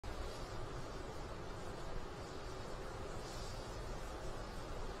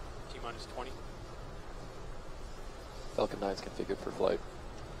minus 20. Falcon 9 is configured for flight.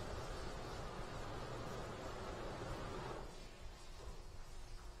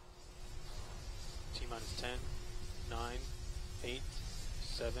 T minus 10, 9, 8,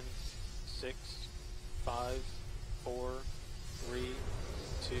 7, 6, 5, 4, 3,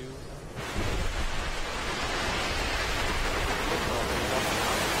 2.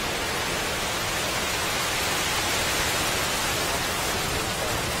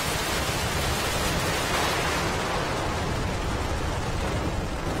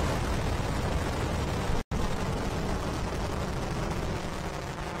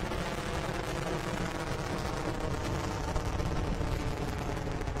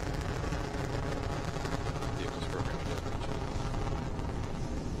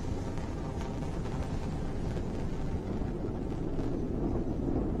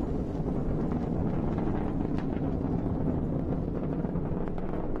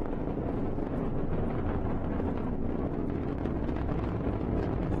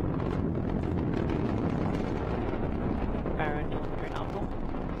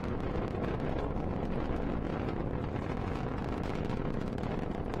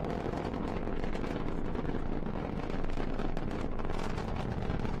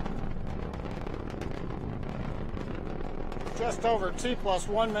 Just over T plus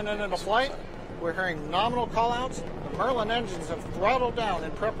 1 minute into flight, we're hearing nominal callouts. The Merlin engines have throttled down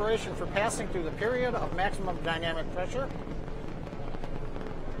in preparation for passing through the period of maximum dynamic pressure.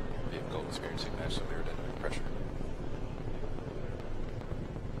 Vehicle experiencing maximum aerodynamic pressure.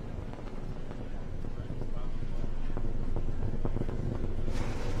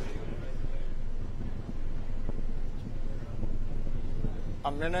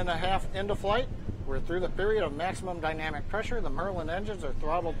 A minute and a half into flight, we're through the period of maximum dynamic pressure. The Merlin engines are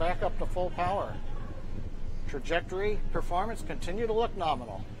throttled back up to full power. Trajectory performance continue to look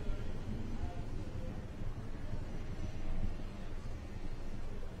nominal.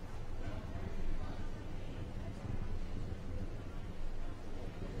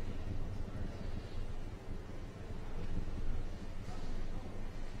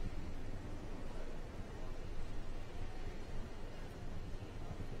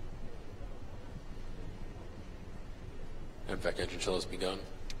 MVAC engine chill has begun.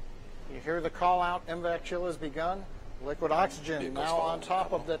 You hear the call out, MVAC chill has begun. Liquid oxygen Vehicles now on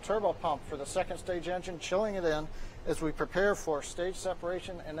top nominal. of the turbo pump for the second stage engine, chilling it in as we prepare for stage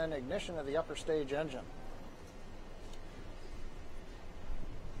separation and then ignition of the upper stage engine.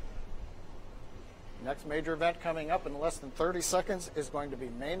 Next major event coming up in less than 30 seconds is going to be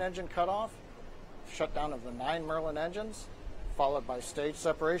main engine cutoff, shutdown of the 9 Merlin engines, followed by stage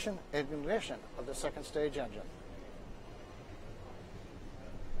separation and ignition of the second stage engine.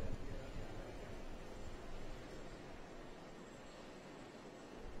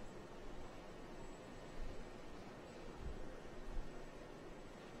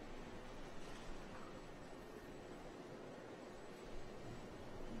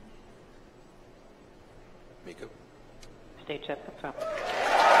 Miko. Stage set confirmed.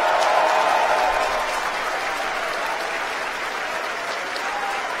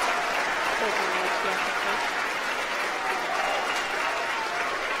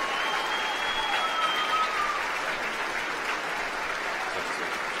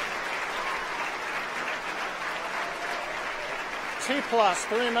 T plus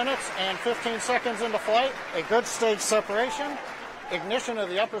 3 minutes and 15 seconds into flight, a good stage separation, ignition of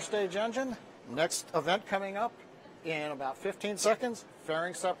the upper stage engine. Next event coming up in about 15 seconds,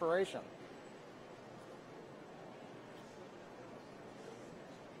 fairing separation.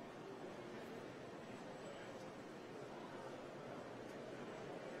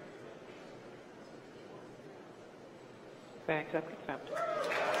 Fairing set confirmed.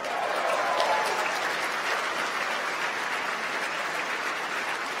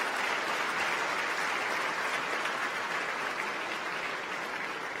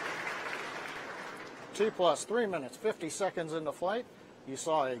 T plus 3 minutes, 50 seconds into flight. You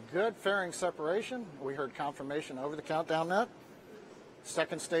saw a good fairing separation. We heard confirmation over the countdown net.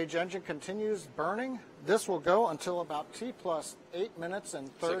 Second stage engine continues burning. This will go until about T plus 8 minutes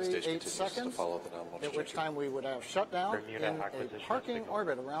and 38 seconds, at which time we would have shut down in a parking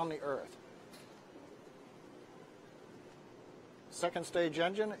orbit around the Earth. Second stage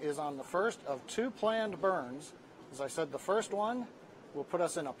engine is on the first of 2 planned burns. As I said, the first one will put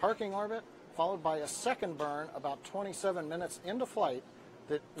us in a parking orbit, followed by a second burn about 27 minutes into flight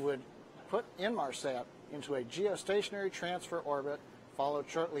that would put Inmarsat into a geostationary transfer orbit, followed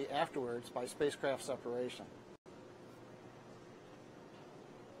shortly afterwards by spacecraft separation.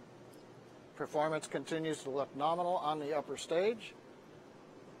 Performance continues to look nominal on the upper stage.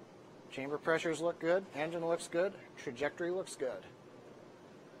 Chamber pressures look good, engine looks good, trajectory looks good.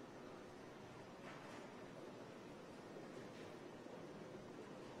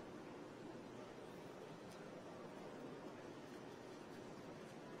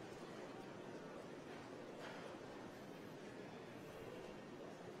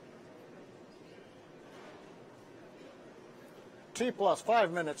 T plus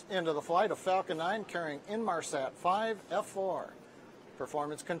 5 minutes into the flight of Falcon 9 carrying Inmarsat 5 F4.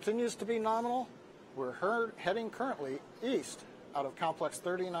 Performance continues to be nominal. We're heading currently east out of Complex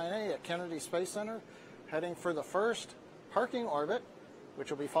 39A at Kennedy Space Center, heading for the first parking orbit,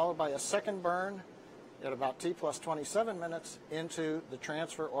 which will be followed by a second burn at about T plus 27 minutes into the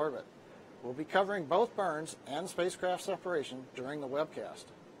transfer orbit. We'll be covering both burns and spacecraft separation during the webcast.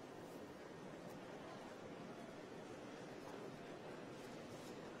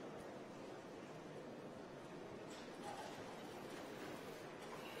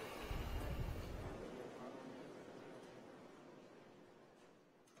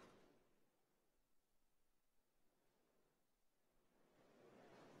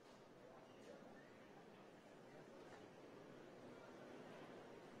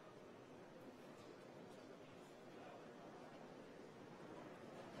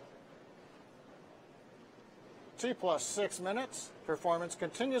 T plus 6 minutes. Performance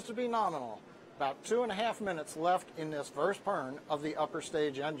continues to be nominal. About 2.5 minutes left in this first burn of the upper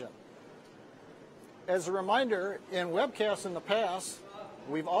stage engine. As a reminder, in webcasts in the past,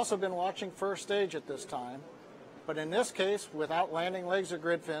 we've also been watching first stage at this time. But in this case, without landing legs or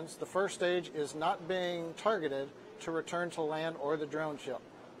grid fins, the first stage is not being targeted to return to land or the drone ship.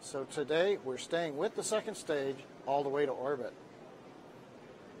 So today, we're staying with the second stage all the way to orbit.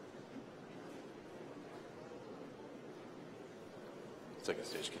 Second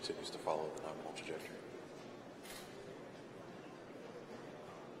stage continues to follow the nominal trajectory.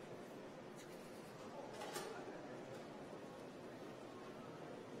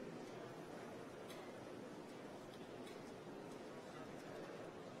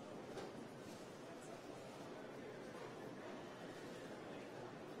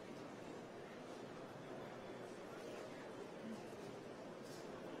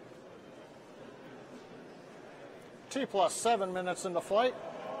 T plus 7 minutes into flight.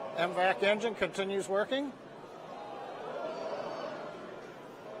 MVAC engine continues working.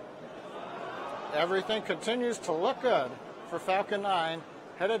 Everything continues to look good for Falcon 9,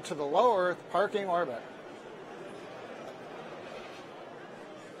 headed to the low Earth parking orbit.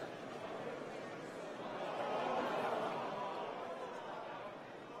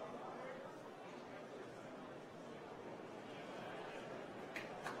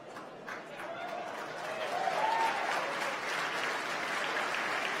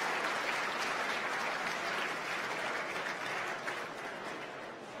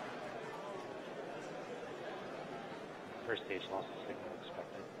 First stage loss of signal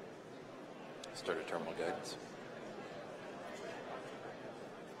expected. Started terminal guidance.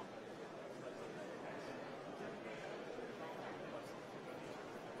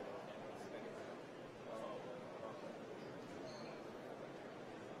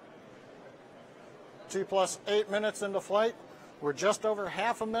 T plus 8 minutes into flight. We're just over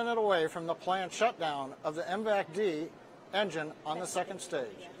half a minute away from the planned shutdown of the MVAC-D engine on the second stage.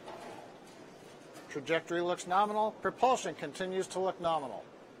 Trajectory looks nominal. Propulsion continues to look nominal.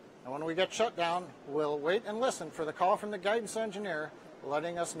 And when we get shut down, we'll wait and listen for the call from the guidance engineer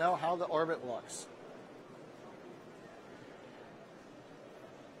letting us know how the orbit looks.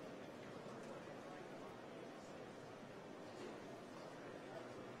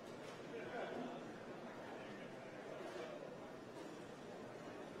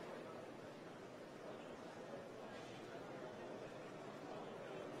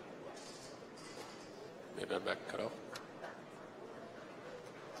 Maybe I'm back cut off.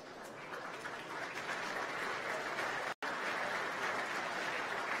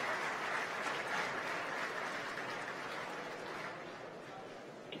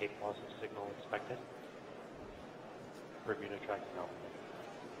 Cape loss of signal expected. Bermuda tracking out.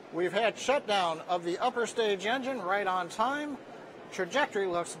 We've had shutdown of the upper stage engine right on time. Trajectory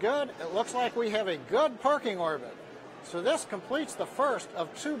looks good. It looks like we have a good parking orbit. So this completes the first of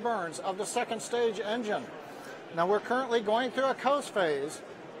 2 burns of the second stage engine. Now we're currently going through a coast phase.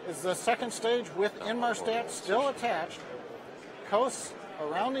 Is the second stage with Inmarsat still attached? Coasts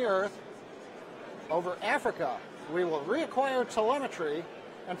around the Earth. Over Africa, we will reacquire telemetry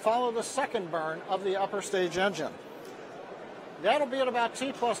and follow the second burn of the upper stage engine. That'll be at about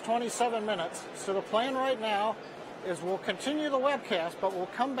T plus 27 minutes. So the plan right now is we'll continue the webcast, but we'll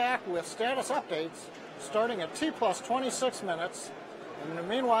come back with status updates starting at T plus 26 minutes And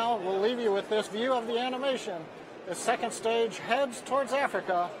meanwhile, we'll leave you with this view of the animation as second stage heads towards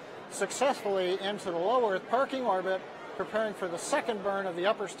Africa, successfully into the low Earth parking orbit, preparing for the second burn of the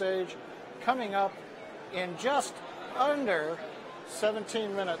upper stage, coming up in just under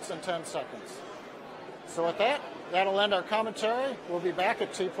 17 minutes and 10 seconds. So with that, that'll end our commentary. We'll be back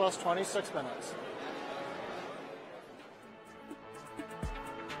at T plus 26 minutes.